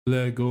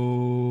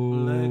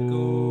Lego.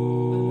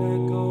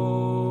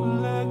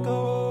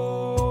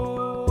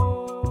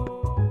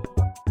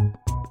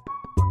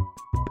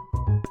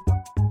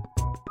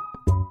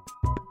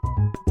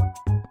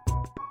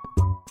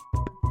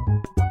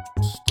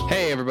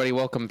 Hey everybody,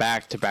 welcome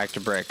back to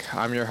Brick.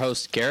 I'm your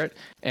host Garrett,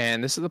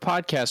 and this is the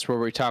podcast where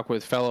we talk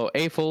with fellow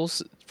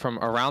AFOLs from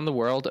around the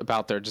world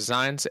about their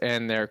designs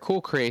and their cool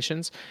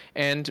creations,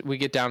 and we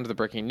get down to the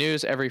breaking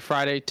news every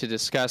Friday to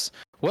discuss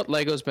what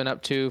LEGO's been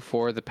up to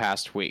for the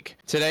past week.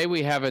 Today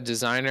we have a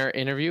designer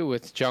interview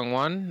with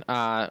Jungwon,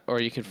 or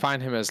you can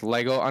find him as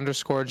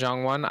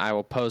Lego_Jungwon. I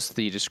will post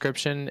the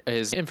description,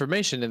 his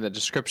information in the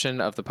description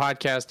of the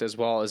podcast, as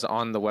well as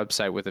on the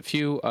website with a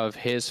few of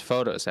his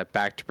photos at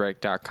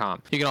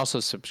backtobreak.com. You can also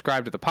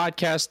subscribe to the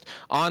podcast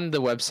on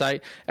the website,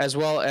 as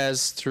well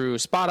as through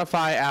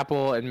Spotify,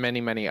 Apple, and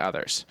many, many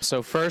others.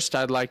 So first,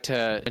 I'd like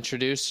to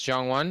introduce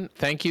Jungwon.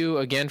 Thank you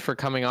again for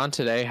coming on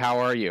today. How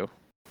are you?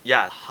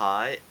 Yeah,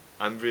 hi.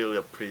 I'm really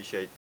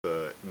appreciate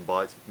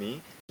inviting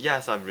me.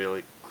 Yes, I'm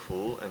really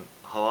cool. And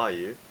how are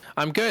you?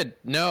 I'm good.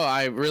 No,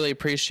 I really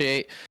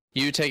appreciate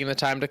you taking the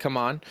time to come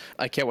on.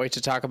 I can't wait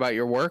to talk about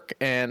your work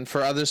and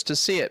for others to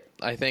see it.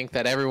 I think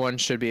that everyone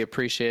should be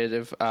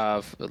appreciative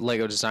of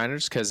LEGO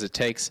designers because it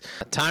takes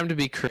time to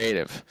be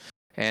creative.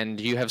 And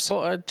you have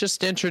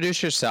just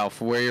introduce yourself,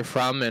 where you're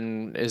from,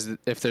 and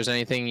if there's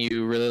anything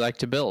you really like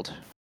to build.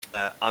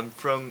 I'm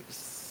from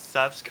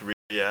South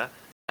Korea,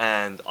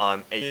 and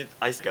I'm 8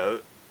 years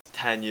ago,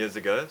 10 years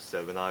ago.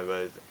 So when I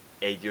was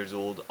 8 years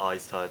old, I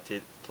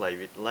started play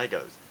with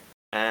Legos.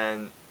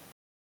 And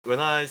when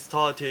I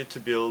started to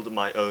build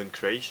my own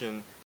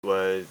creation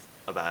was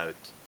about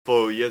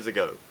 4 years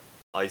ago.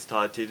 I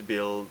started to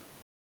build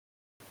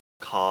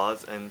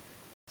cars and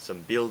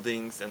some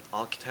buildings and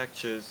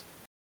architectures.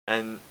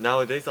 And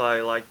nowadays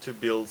I like to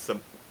build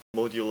some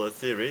modular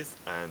series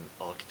and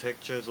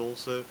architectures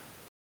also.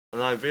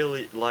 And I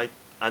really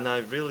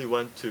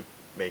want to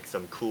make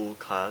some cool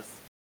cars.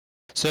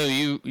 So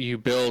you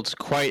build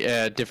quite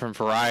a different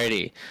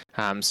variety.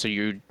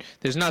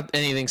 There's not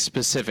anything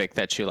specific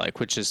that you like,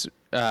 which is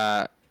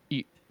not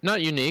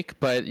unique,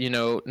 but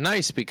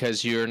nice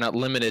because you're not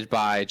limited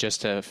by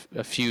just a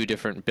few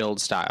different build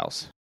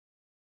styles.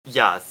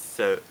 Yeah,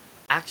 so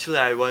actually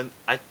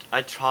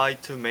I try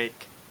to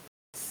make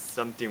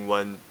something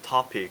one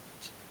topic.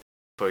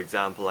 For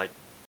example, like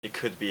it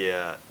could be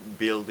a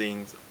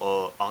buildings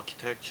or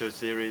architecture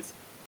series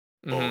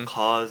or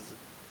cars,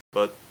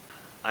 but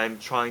I'm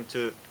trying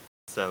to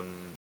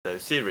some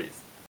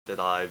series that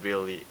I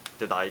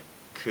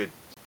could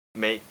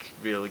make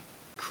really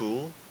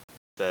cool.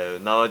 So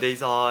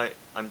nowadays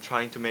I'm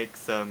trying to make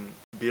some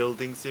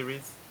building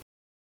series.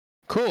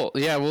 Cool.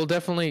 Yeah, we'll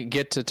definitely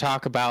get to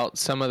talk about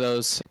some of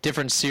those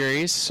different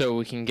series so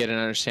we can get an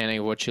understanding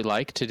of what you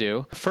like to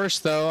do.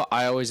 First, though,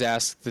 I always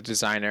ask the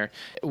designer,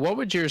 what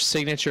would your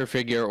signature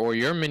figure or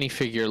your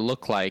minifigure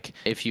look like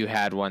if you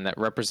had one that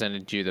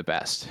represented you the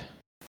best?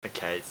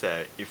 Okay,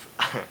 so if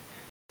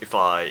if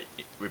I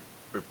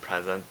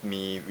represent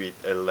me with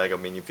a Lego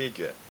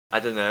minifigure, I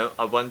don't know,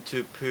 I want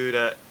to put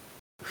a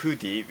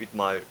hoodie with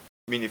my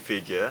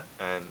minifigure,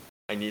 and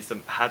I need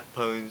some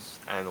headphones,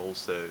 and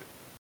also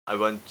I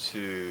want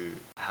to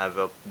have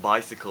a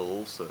bicycle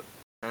also.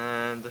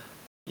 And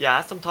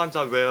yeah, sometimes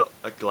I wear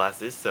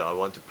glasses, so I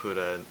want to put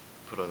on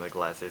the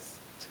glasses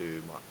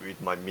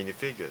with my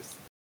minifigures.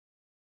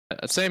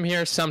 Same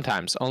here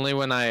sometimes, only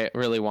when I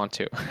really want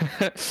to.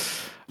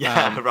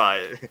 Yeah,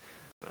 right.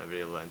 I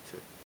really want to.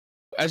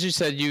 As you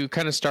said, you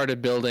kind of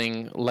started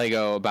building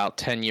Lego about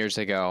 10 years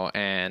ago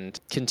and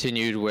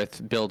continued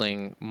with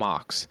building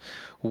MOCs.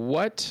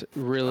 What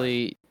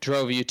really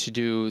drove you to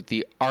do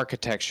the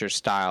architecture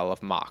style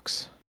of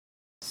MOCs?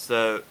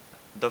 So,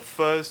 the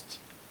first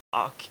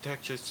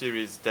architecture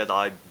series that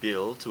I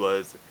built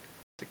was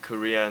the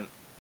Korean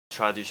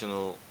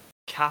traditional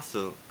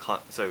castle,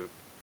 so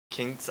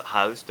king's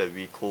house that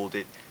we called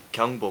it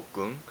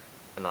Gyeongbokgung,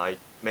 and I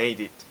made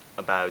it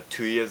about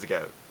 2 years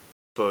ago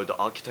for the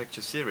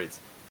architecture series.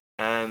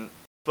 And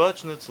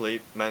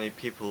fortunately, many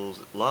people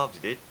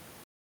loved it,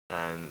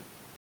 and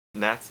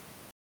next,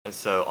 and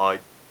so I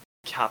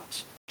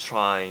kept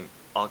trying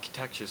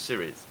architecture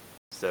series.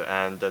 So,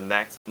 and the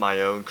next,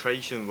 my own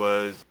creation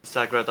was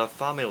Sagrada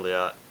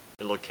Familia,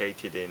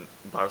 located in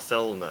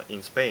Barcelona,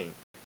 in Spain.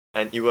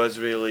 And it was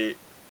really,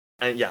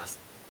 and yes,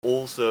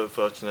 also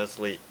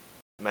fortunately,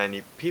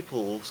 many people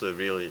also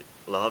really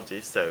loved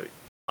it. So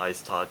I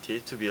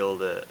started to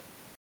build a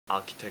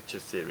architecture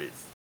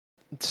series.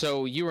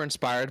 So you were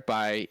inspired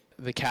by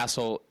the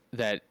castle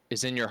that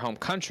is in your home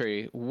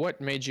country. What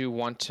made you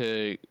want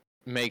to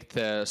make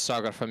the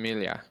Sagrada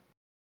Familia?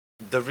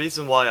 The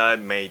reason why I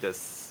made the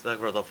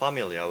Sagrada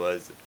Familia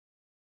was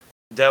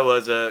there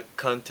was a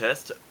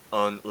contest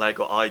on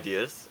Lego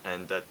ideas,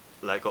 and the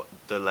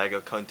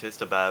Lego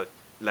contest about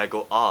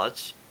Lego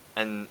art,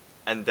 and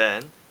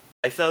then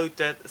I thought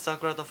that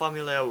Sagrada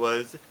Familia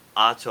was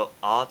art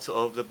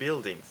of the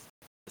buildings.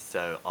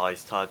 So I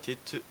started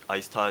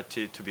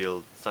to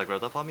build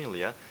Sagrada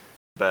Familia,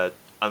 but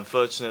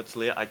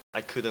unfortunately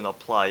I couldn't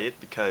apply it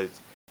because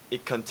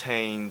it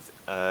contains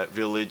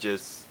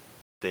religious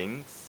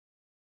things.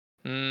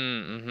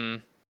 Mm-hmm.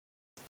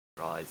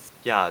 Right.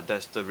 Yeah,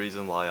 that's the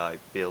reason why I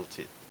built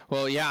it.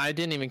 Well, yeah, I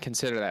didn't even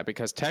consider that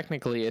because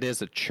technically it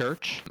is a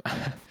church,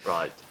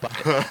 Right.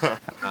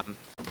 um,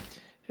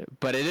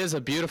 but it is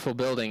a beautiful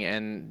building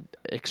and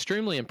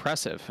extremely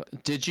impressive.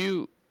 Did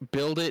you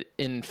build it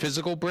in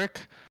physical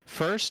brick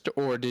first,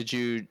 or did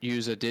you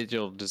use a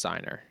digital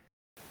designer?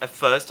 At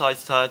first, I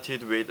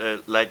started with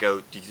a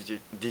Lego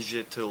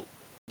digital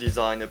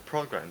designer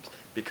programs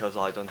because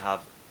I don't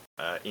have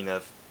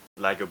enough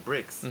Lego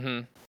bricks.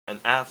 Mm-hmm. And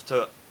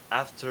after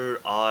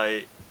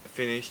I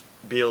finished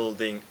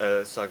building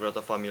a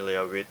Sagrada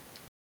Familia with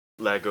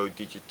Lego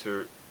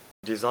digital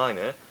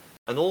designer,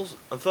 and also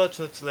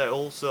unfortunately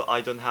also I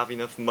don't have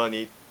enough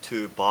money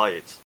to buy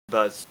it.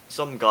 But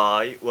some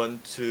guy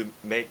want to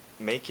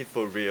make it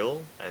for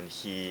real, and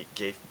he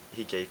gave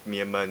me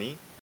a money,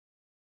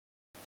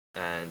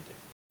 and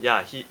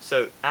yeah,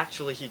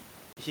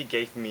 he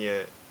gave me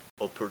a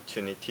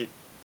opportunity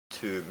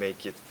to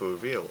make it for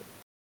real.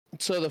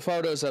 So the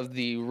photos of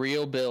the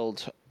real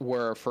build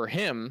were for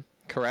him,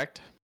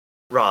 correct?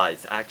 Right,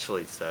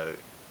 actually, so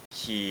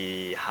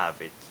he have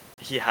it.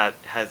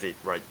 Has it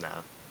right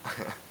now.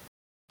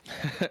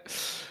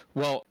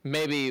 Well,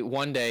 maybe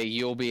one day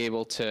you'll be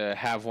able to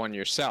have one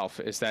yourself.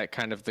 Is that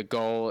kind of the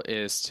goal?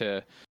 Is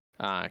to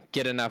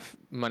get enough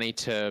money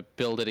to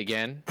build it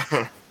again?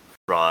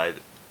 Right,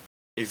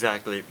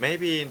 exactly.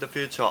 Maybe in the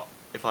future,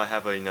 if I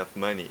have enough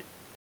money,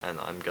 and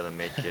I'm gonna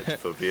make it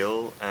for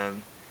real,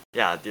 and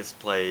yeah,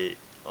 display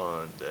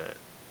on the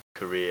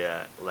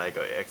Korea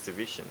Lego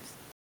exhibitions.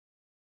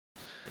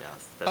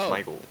 Yes, that's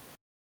my Oh, goal.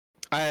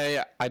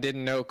 I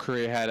didn't know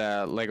Korea had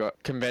a Lego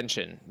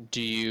convention.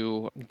 Do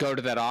you go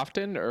to that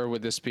often, or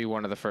would this be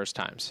one of the first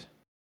times?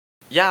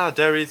 Yeah,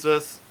 there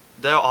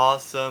are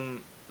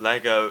some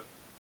Lego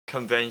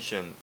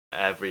convention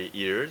every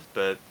year,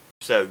 but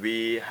so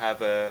we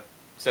have a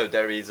so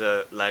there is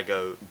a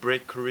Lego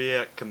Brick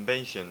Korea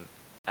convention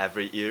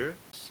every year.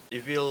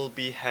 It will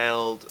be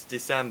held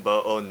December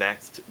or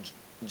next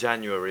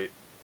January,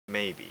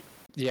 maybe.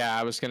 Yeah,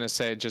 I was gonna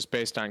say just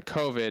based on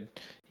COVID,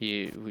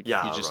 you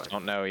Yeah, just right.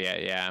 don't know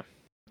yet. Yeah.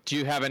 Do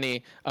you have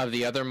any of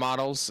the other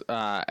models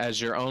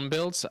as your own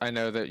builds? I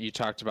know that you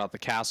talked about the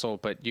castle,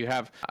 but you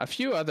have a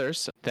few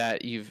others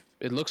that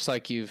it looks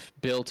like you've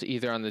built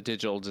either on the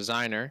digital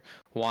designer,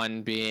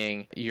 one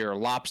being your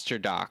lobster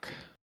dock.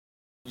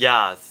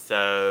 Yeah,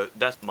 so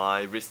that's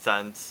my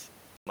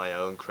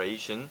own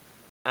creation,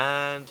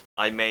 and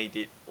I made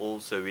it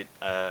also with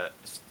a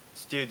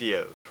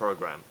studio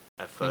program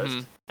at Mm-hmm.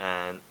 first,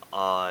 and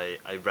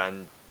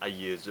I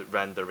used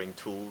rendering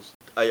tools.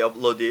 I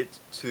upload it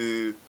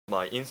to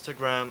my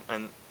Instagram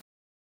and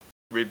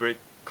Rebrick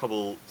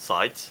couple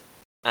sites,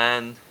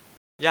 and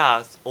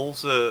yeah,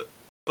 also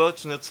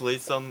fortunately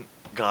some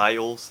guy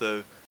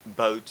also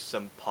bought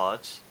some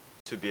parts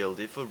to build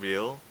it for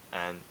real,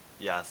 and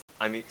yes,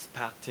 I'm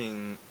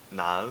expecting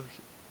now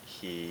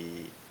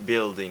he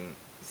build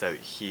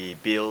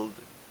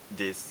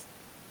these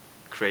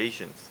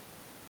creations.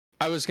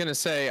 I was gonna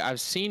say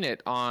I've seen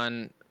it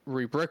on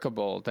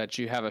Rebrickable that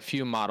you have a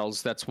few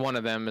models. That's one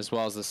of them, as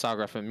well as the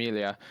Sagra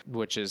Familia,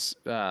 which is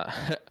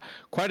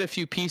quite a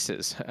few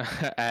pieces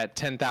at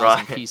 10,000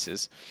 Right.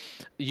 pieces.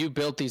 You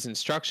built these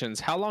instructions.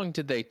 How long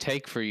did they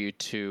take for you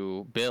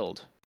to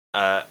build?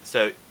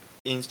 So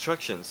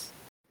instructions.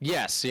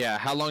 Yes, yeah.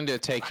 How long did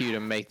it take you to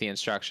make the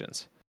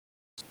instructions?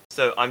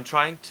 So I'm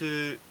trying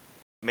to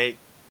make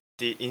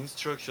the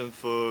instruction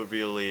for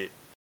really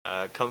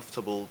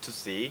comfortable to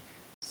see.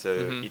 So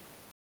Mm-hmm.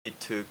 it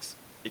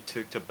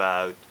took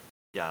about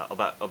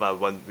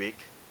 1 week.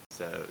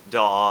 So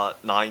there are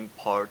 9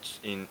 parts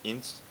in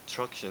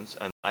instructions,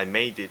 and I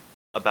made it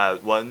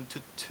about 1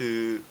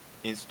 to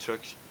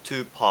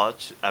 2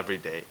 parts every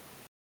day.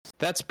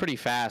 That's pretty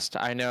fast.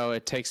 I know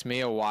it takes me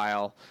a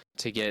while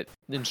to get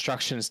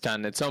instructions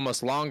done. It's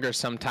almost longer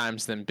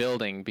sometimes than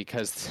building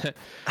because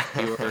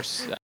you're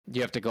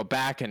you have to go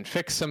back and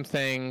fix some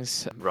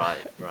things.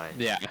 Right, right.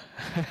 Yeah.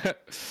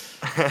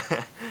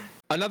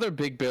 Another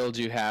big build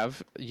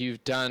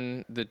you've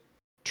done the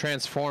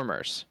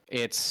Transformers.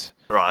 It's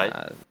Right,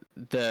 uh,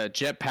 the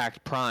Jetpack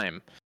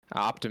Prime,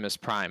 Optimus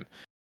Prime.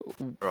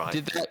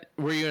 right.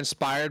 Were you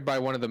inspired by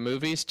one of the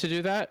movies to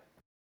do that?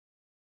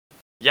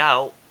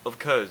 Yeah, of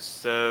course.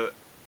 So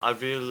I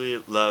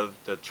really love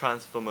the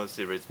Transformer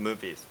series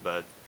movies,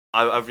 but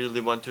I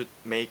really want to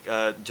make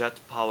a Jet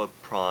Power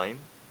Prime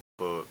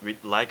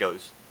with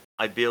Legos.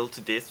 I built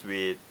this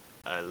with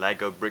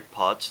Lego brick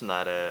parts,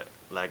 not a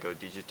Lego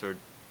digital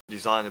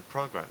designer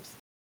programs.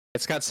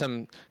 It's got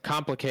some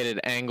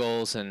complicated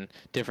angles and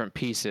different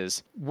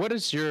pieces. What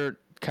is your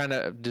kind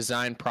of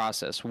design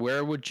process?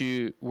 Where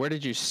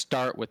did you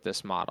start with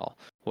this model?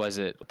 Was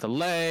it the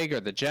leg or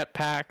the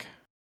jetpack?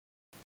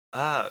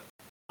 Uh,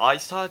 I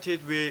started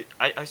with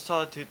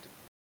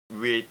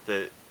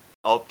the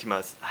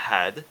Optimus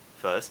head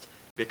first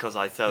because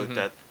I thought Hmm.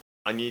 that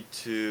I need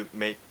to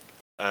make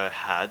a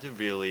head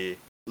really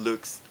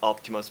looks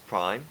Optimus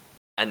Prime,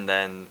 and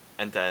then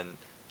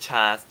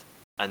chest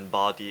and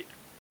body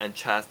and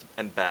chest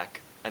and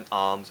back and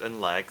arms and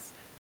legs,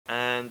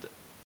 and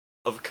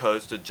of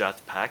course the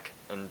jetpack,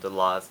 and the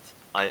last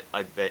I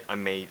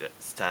made a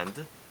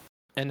stand.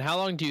 And how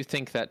long do you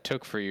think that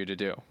took for you to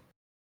do?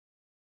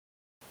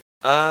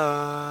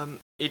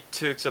 It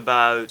took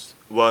about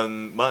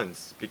 1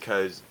 month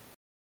because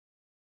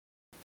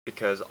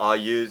I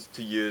used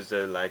to use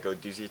the Lego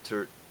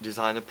Digital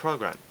Designer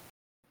program,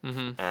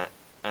 Mm-hmm.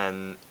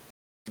 and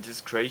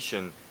this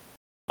creation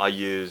I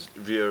used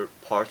real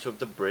parts of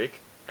the brick,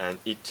 and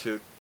it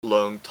took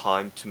long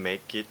time to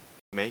make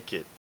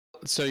it.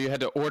 So you had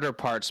to order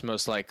parts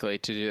most likely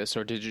to do this,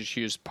 or did you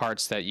use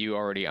parts that you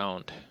already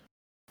owned?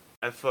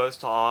 At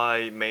first,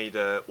 I made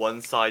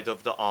one side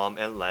of the arm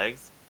and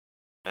legs,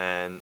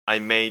 and I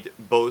made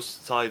both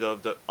sides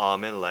of the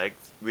arm and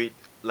legs with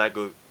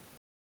Lego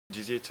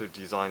Digital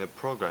Designer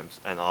programs,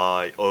 and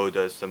I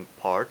ordered some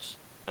parts,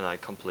 and I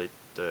complete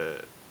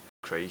the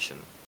creation.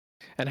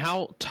 And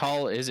how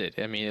tall is it?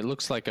 I mean, it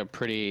looks like a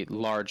pretty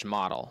large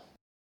model.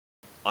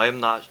 I am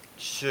not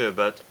sure,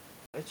 but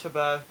it's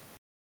about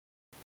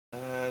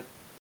uh,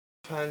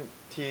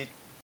 20,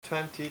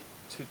 20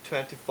 to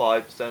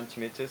 25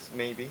 centimeters,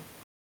 maybe.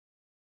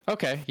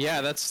 Okay,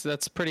 yeah,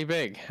 that's pretty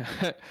big.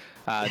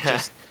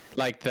 Just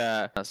like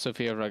the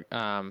Sofia,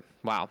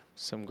 wow,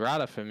 some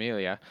Grata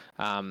Familia.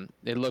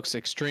 It looks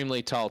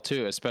extremely tall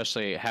too,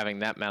 especially having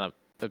that amount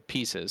of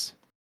pieces.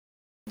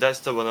 That's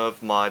the one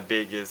of my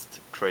biggest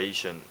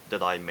creation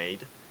that I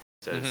made.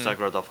 The Mm-hmm.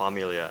 Sagrada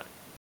Familia.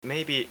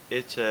 Maybe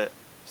it's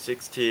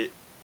 60,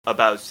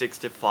 about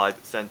 65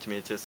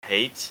 centimeters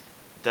height.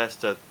 That's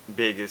the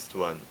biggest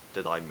one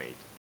that I made.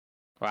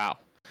 Wow.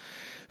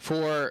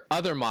 For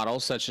other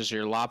models, such as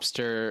your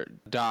lobster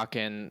dock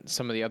and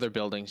some of the other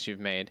buildings you've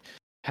made,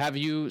 have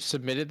you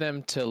submitted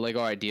them to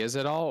Lego Ideas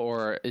at all,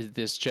 or is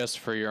this just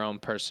for your own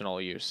personal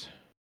use?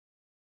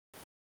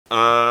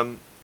 Um,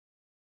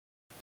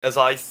 as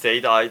I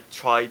said, I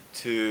tried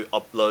to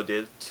upload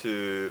it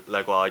to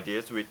Lego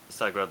Ideas with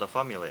Sagrada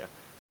Familia,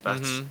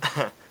 but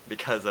Mm-hmm.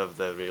 because of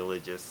the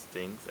religious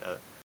things,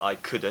 I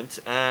couldn't.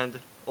 And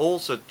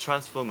also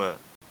Transformer,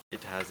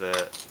 it has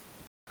a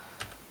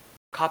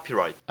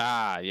copyright.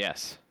 Ah,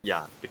 yes.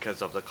 Yeah,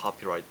 because of the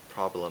copyright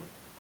problem,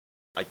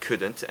 I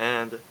couldn't.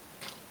 And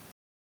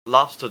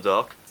Lobster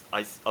Dock,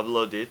 I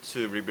uploaded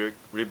to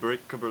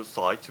Rebrickable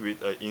site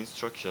with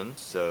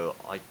instructions, so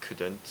I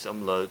couldn't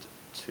upload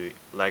to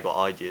Lego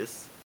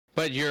Ideas.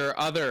 But your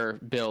other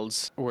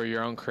builds were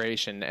your own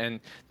creation,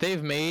 and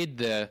they've made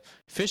the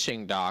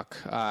fishing dock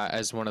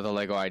as one of the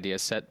Lego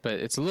Ideas set, but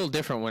it's a little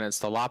different when it's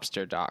the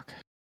lobster dock.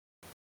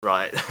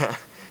 Right.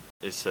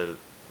 It's a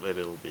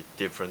little bit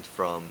different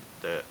from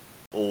the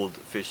old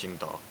fishing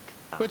dock.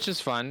 Which is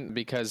fun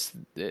because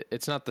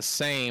it's not the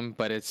same,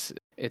 but it's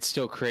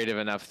still creative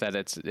enough that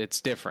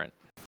it's different.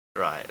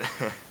 Right.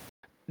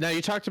 Now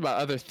you talked about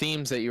other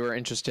themes that you were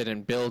interested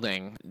in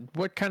building.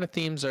 What kind of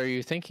themes are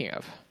you thinking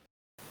of?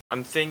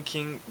 I'm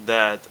thinking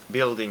that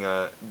building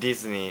a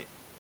Disney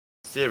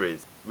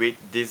series with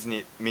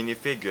Disney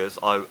minifigures.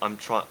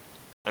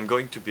 I'm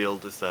going to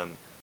build some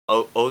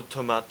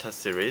Automata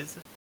series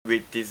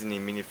with Disney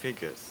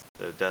minifigures.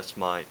 So that's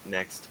my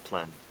next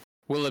plan.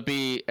 Will it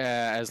be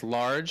as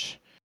large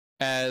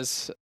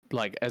as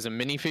as a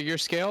minifigure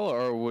scale,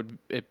 or would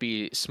it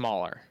be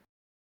smaller?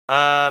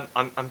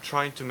 I'm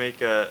trying to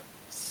make a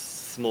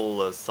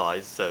smaller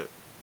size, so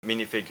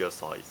minifigure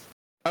size.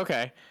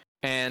 Okay.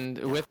 And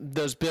with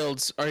those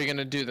builds, are you going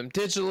to do them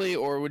digitally,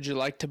 or would you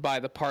like to buy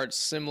the parts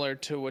similar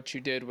to what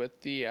you did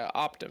with the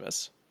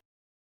Optimus?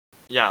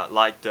 Yeah,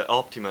 like the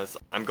Optimus,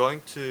 I'm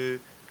going to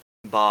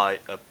buy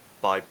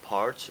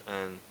parts,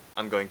 and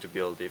I'm going to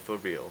build it for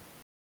real.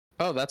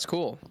 Oh, that's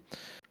cool.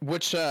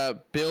 Which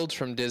builds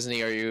from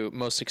Disney are you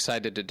most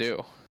excited to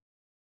do?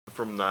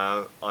 From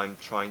now, I'm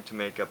trying to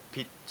make a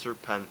Peter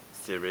Pan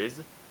series.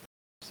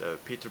 So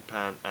Peter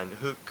Pan and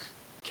Hook,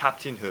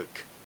 Captain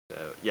Hook.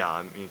 So yeah,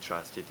 I'm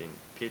interested in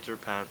Peter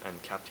Pan and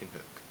Captain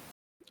Hook.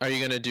 Are you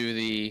going to do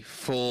the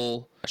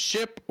full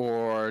ship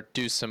or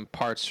do some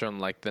parts from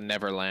like the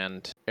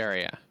Neverland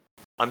area?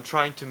 I'm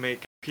trying to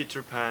make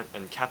Peter Pan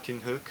and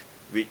Captain Hook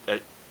with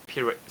a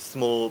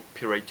small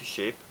pirate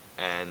ship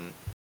and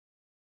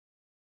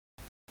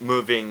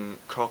moving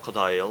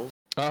crocodile.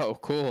 Oh,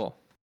 cool.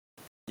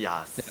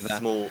 Yes, Yeah,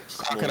 small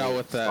crocodile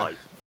with size.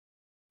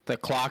 the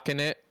clock in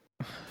it.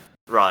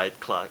 Right,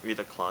 clock with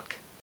a clock.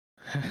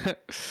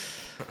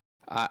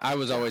 I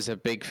was always a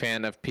big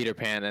fan of Peter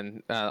Pan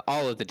and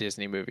all of the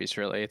Disney movies,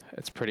 really.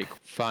 It's pretty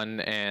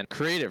fun and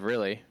creative,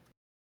 really.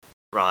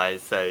 Right,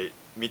 so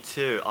me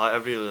too. I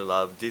really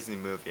love Disney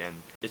movie,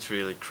 and it's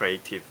really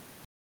creative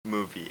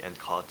movie and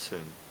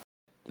cartoon.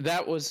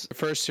 That was the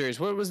first series.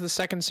 What was the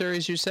second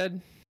series you said?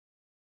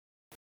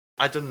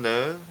 I don't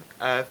know.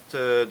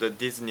 After the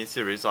Disney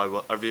series, I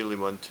really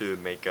want to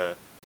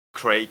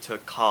create a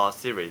car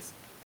series,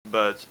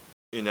 but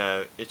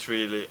it's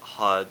really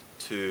hard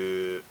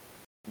to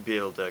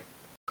build a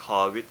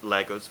car with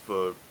Legos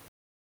for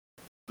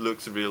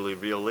looks really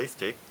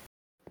realistic,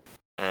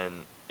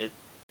 and it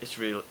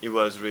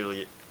was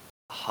really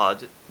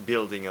hard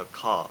building a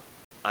car.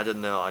 I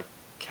don't know, I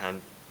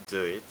can't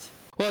do it.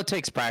 Well, it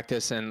takes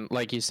practice, and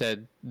like you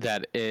said,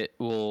 that it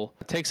will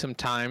take some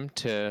time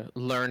to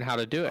learn how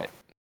to do it.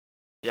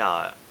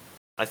 Yeah,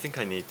 I think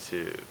I need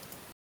to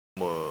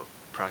more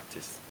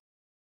practice.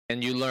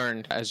 And you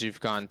learned as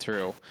you've gone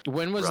through.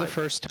 When was the Right.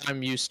 first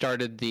time you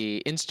started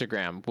the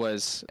Instagram?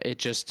 Was it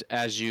just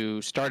as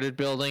you started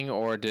building,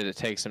 or did it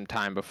take some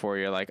time before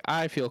you're like,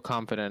 I feel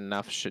confident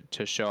enough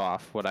to show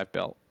off what I've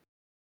built?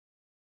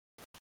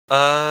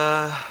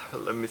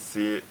 Let me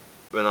see.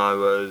 When I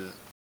was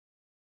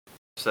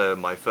so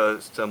my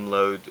first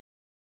upload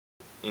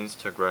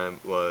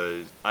Instagram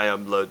was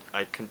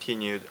I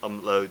continued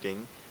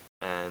uploading,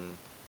 and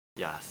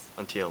yes,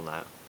 until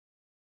now.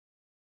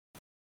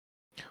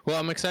 Well,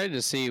 I'm excited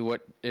to see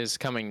what is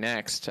coming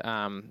next.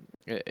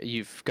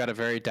 You've got a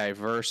very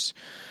diverse,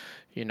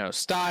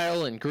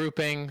 style and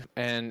grouping,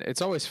 and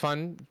it's always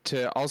fun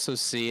to also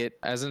see it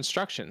as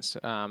instructions.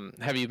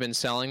 Have you been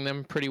selling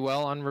them pretty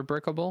well on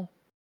Rebrickable?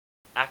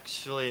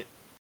 Actually,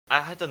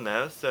 I don't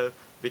know. So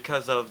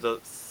because of the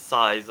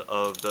size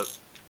of the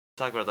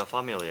Sagrada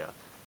Familia,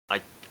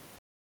 I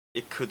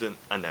it couldn't.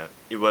 I know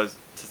it was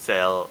to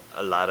sell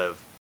a lot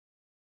of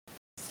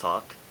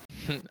stock.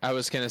 I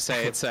was going to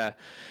say it's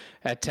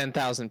at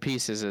 10,000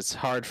 pieces, it's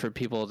hard for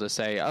people to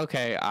say,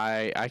 okay,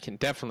 I can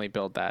definitely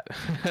build that.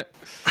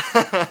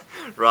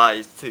 Right,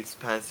 it's too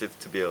expensive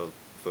to build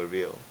for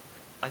real.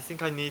 I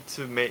think I need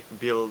to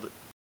build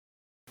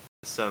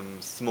some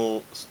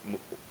smaller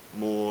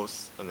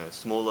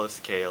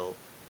scale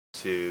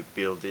to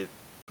build it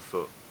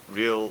for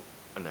real.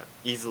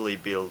 Easily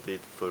build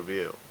it for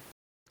real.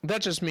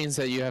 That just means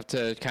that you have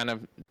to kind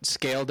of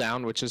scale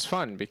down, which is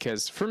fun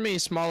because for me,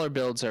 smaller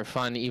builds are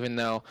fun, even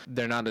though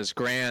they're not as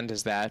grand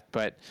as that.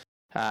 But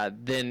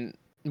then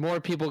more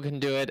people can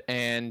do it,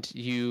 and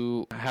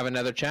you have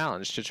another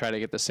challenge to try to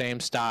get the same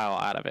style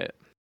out of it.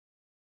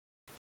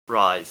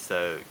 Right,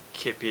 so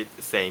keep it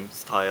the same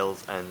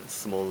styles and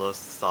smaller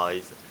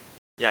size.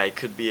 Yeah, it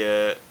could be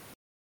a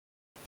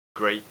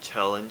great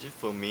challenge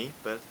for me,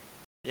 but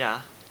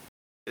yeah,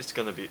 it's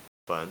gonna be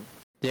fun.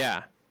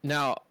 Yeah.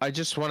 Now, I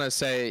just want to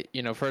say,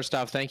 first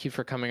off, thank you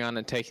for coming on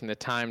and taking the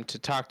time to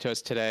talk to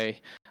us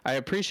today. I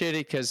appreciate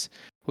it because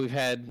we've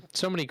had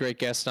so many great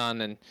guests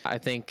on, and I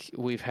think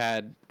we've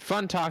had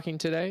fun talking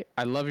today.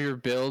 I love your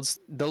builds.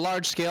 The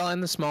large scale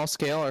and the small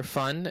scale are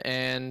fun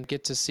and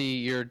get to see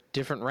your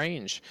different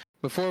range.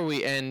 Before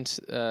we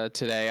end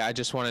today, I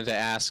just wanted to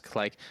ask,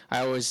 I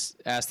always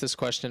ask this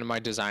question to my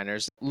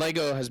designers.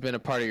 Lego has been a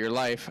part of your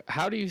life.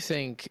 How do you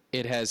think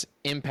it has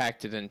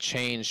impacted and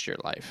changed your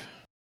life?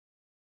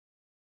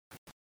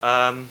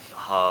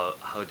 How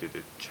did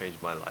it change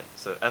my life?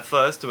 So at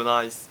first, when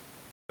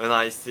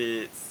I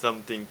see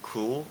something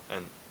cool,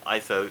 and I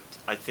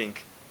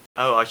think,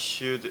 oh, I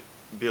should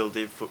build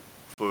it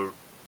for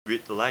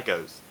with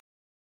Legos,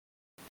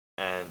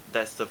 and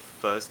that's the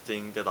first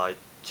thing that I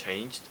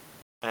changed.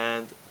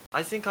 And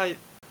I think I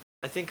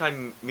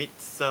meet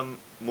some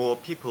more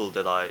people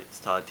that I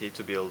started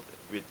to build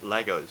with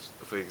Legos.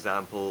 For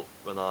example,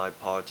 when I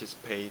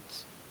participate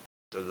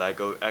the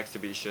Lego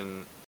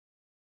exhibition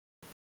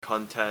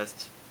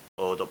contest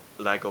or the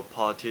Lego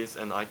parties,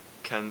 and I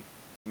can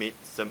meet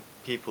some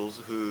people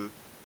who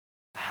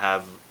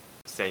have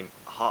same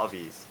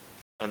hobbies,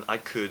 and I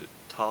could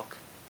talk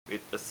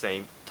with the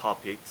same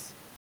topics,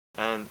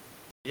 and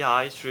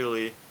yeah, it's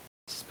really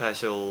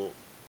special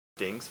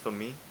things for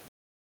me.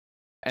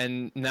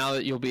 And now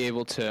that you'll be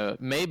able to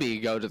maybe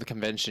go to the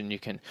convention, you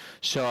can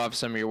show off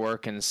some of your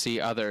work and see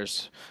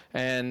others.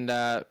 And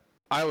I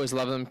always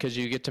love them because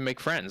you get to make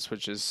friends,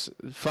 which is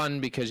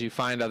fun because you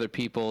find other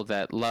people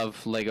that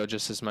love Lego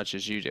just as much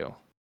as you do.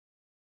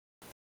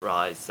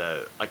 Right,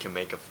 so I can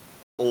make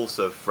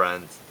also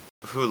friends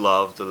who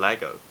love the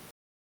Lego.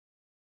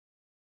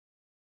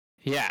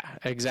 Yeah,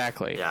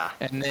 exactly. Yeah.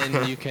 And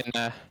then you can,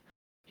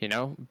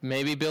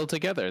 maybe build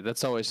together.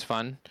 That's always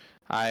fun.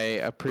 I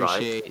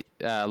appreciate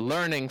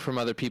learning from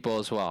other people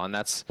as well, and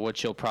that's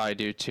what you'll probably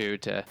do too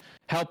to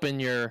help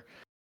in your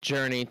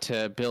journey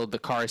to build the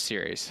car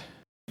series.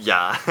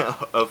 Yeah,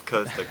 of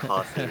course, the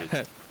car series.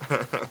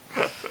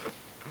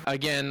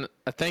 Again,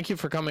 thank you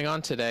for coming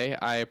on today.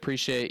 I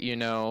appreciate,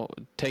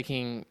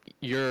 taking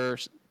your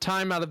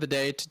time out of the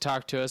day to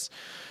talk to us.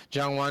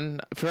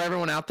 Jongwon, for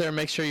everyone out there,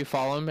 make sure you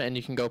follow him, and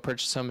you can go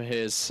purchase some of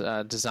his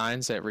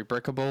designs at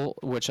Rebrickable,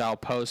 which I'll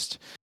post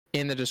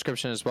in the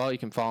description as well. You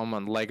can follow him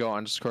on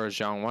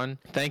Lego_Jongwon.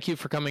 Thank you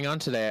for coming on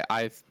today.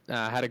 I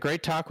had a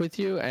great talk with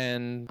you,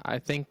 and I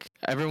think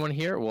everyone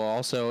here will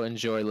also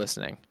enjoy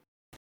listening.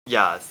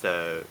 Yeah,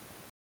 so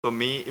for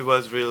me, it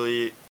was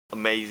really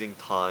amazing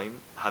time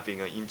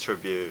having an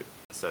interview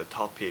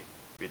topic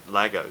with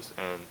Legos,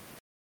 and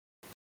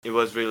it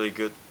was really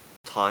good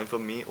time for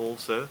me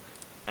also,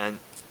 and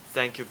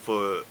thank you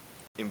for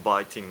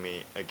inviting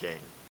me again.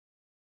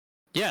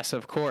 Yes,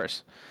 of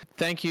course.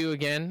 Thank you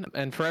again.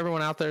 And for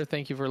everyone out there,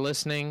 thank you for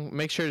listening.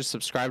 Make sure to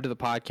subscribe to the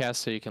podcast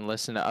so you can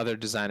listen to other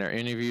designer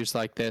interviews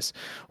like this.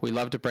 We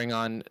love to bring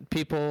on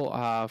people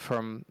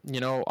from,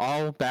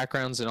 all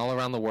backgrounds and all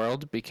around the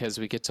world because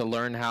we get to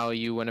learn how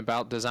you went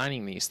about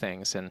designing these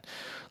things and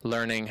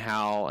learning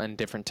how and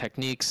different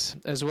techniques,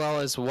 as well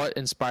as what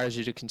inspires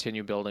you to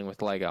continue building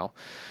with Lego.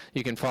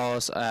 You can follow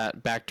us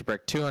at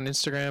Back2Brick2 on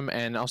Instagram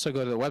and also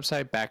go to the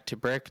website,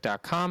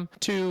 back2brick.com,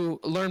 to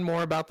learn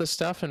more about this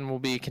stuff, and we'll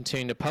be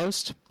continuing to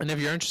post. And if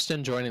you're interested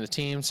in joining the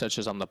team, such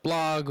as on the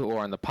blog or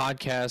on the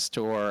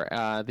podcast or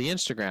the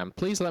Instagram,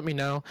 please let me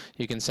know.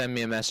 You can send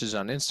me a message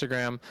on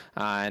Instagram,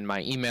 and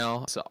my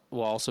email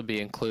will also be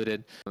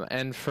included.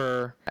 And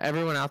for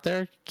everyone out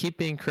there, keep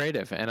being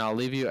creative, and I'll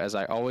leave you, as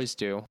I always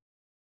do,